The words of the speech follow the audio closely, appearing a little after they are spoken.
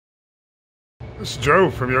This is Joe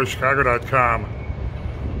from YoChicago.com.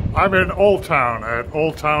 I'm in Old Town at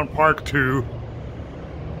Old Town Park 2,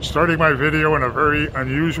 starting my video in a very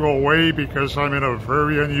unusual way because I'm in a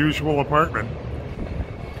very unusual apartment.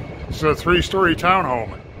 It's a 3-story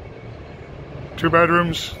townhome. 2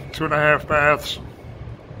 bedrooms, 2.5 baths.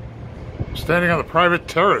 Standing on the private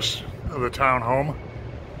terrace of the townhome,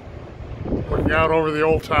 looking out over the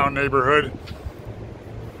Old Town neighborhood.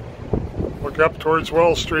 Look up towards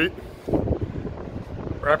Wells Street,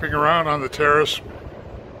 wrapping around on the terrace,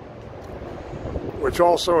 which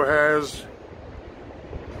also has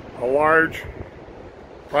a large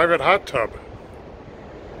private hot tub.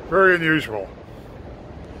 Very unusual.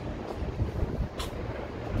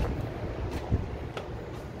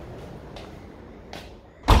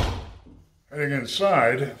 Heading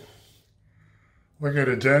inside, looking at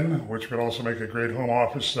a den, which could also make a great home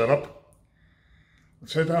office setup.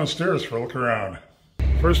 Let's head downstairs for a look around.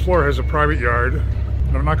 First floor has a private yard,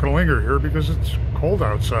 and I'm not going to linger here because it's cold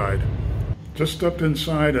outside. Just stepped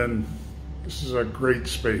inside and this is a great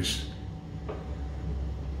space.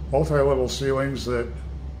 Multi-level ceilings that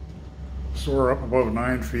soar up above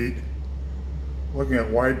 9 feet. Looking at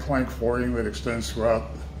wide plank flooring that extends throughout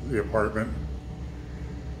the apartment.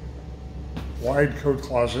 Wide coat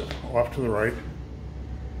closet off to the right.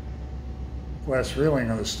 Glass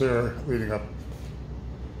railing on the stair leading up.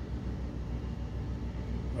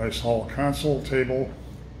 Nice hall console table.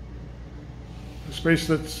 A space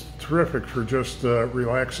that's terrific for just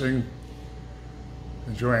relaxing,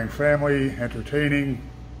 enjoying family, entertaining,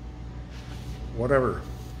 whatever.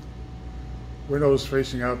 Windows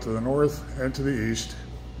facing out to the north and to the east.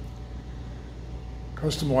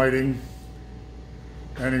 Custom lighting.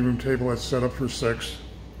 Dining room table that's set up for 6.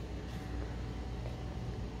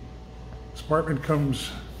 This apartment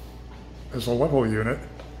comes as a level unit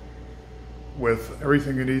with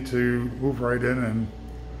everything you need to move right in and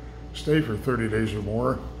stay for 30 days or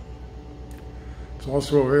more. It's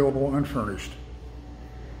also available unfurnished.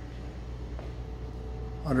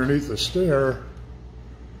 Underneath the stair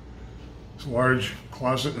is a large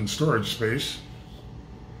closet and storage space.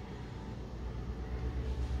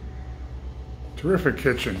 Terrific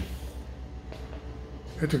kitchen.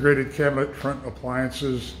 Integrated cabinet front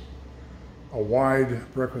appliances. A wide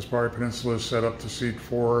breakfast bar peninsula set up to seat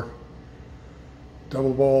 4.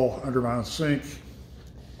 Double bowl undermount sink.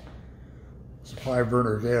 It's a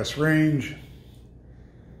 5-burner gas range.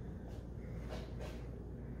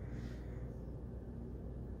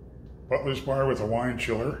 Butler's bar with a wine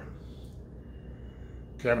chiller.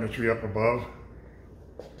 Cabinetry up above.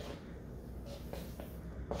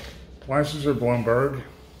 Appliances are Blumberg.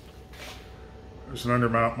 There's an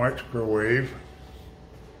undermount microwave.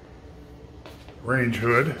 Range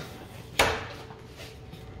hood.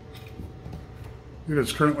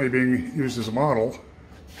 Unit's currently being used as a model.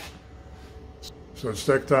 So it's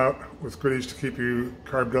decked out with goodies to keep you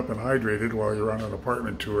carved up and hydrated while you're on an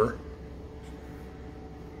apartment tour.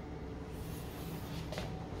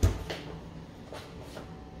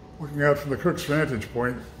 Looking out from the cook's vantage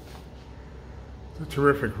point, it's a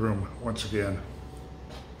terrific room once again.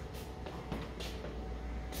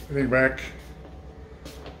 Heading back,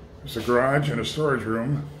 there's a garage and a storage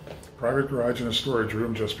room, private garage and a storage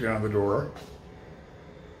room just beyond the door.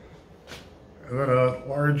 And then a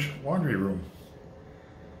large laundry room.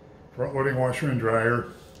 Front-loading washer and dryer.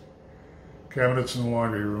 Cabinets in the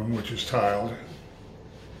laundry room, which is tiled.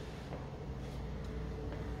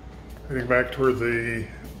 Heading back toward the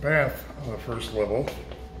bath on the first level.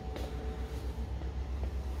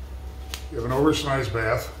 You have an oversized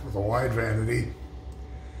bath with a wide vanity.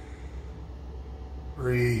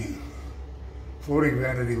 Very floating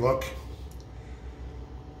vanity look.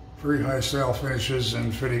 Very high style finishes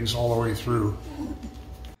and fittings all the way through.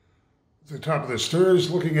 At the top of the stairs,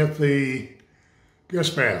 looking at the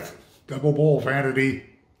guest bath. Double bowl vanity.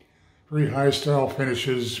 Very high style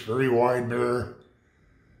finishes, very wide mirror.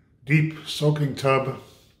 Deep soaking tub.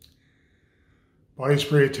 Body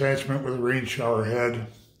spray attachment with a rain shower head.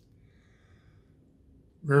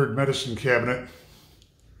 Mirrored medicine cabinet.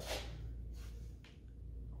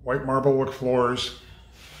 White marble look floors.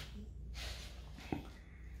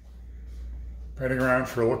 Panning around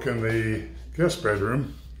for a look in the guest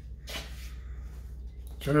bedroom.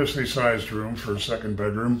 Generously sized room for a second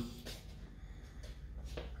bedroom.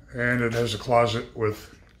 And it has a closet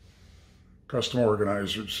with custom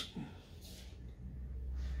organizers.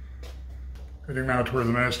 Heading now toward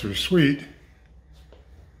the master suite.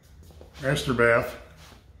 Master bath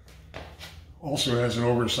also has an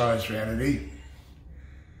oversized vanity.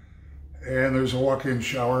 And there's a walk-in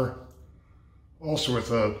shower, also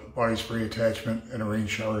with a body spray attachment and a rain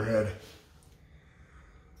shower head.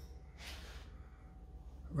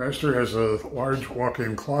 Master has a large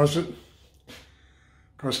walk-in closet,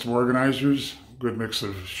 custom organizers, good mix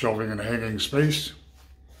of shelving and hanging space,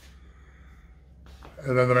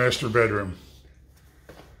 and then the master bedroom.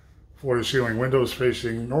 Floor-to-ceiling windows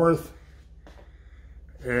facing north,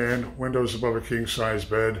 and windows above a king-size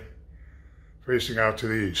bed facing out to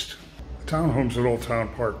the east. The townhomes at Old Town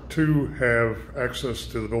Park 2 have access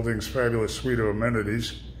to the building's fabulous suite of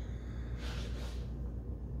amenities.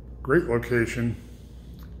 Great location,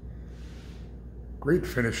 great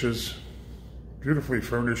finishes, beautifully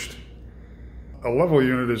furnished. A level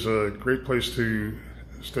unit is a great place to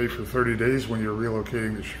stay for 30 days when you're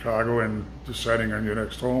relocating to Chicago and deciding on your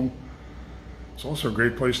next home. It's also a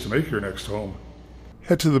great place to make your next home.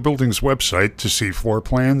 Head to the building's website to see floor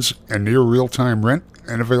plans and near real-time rent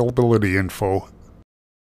and availability info.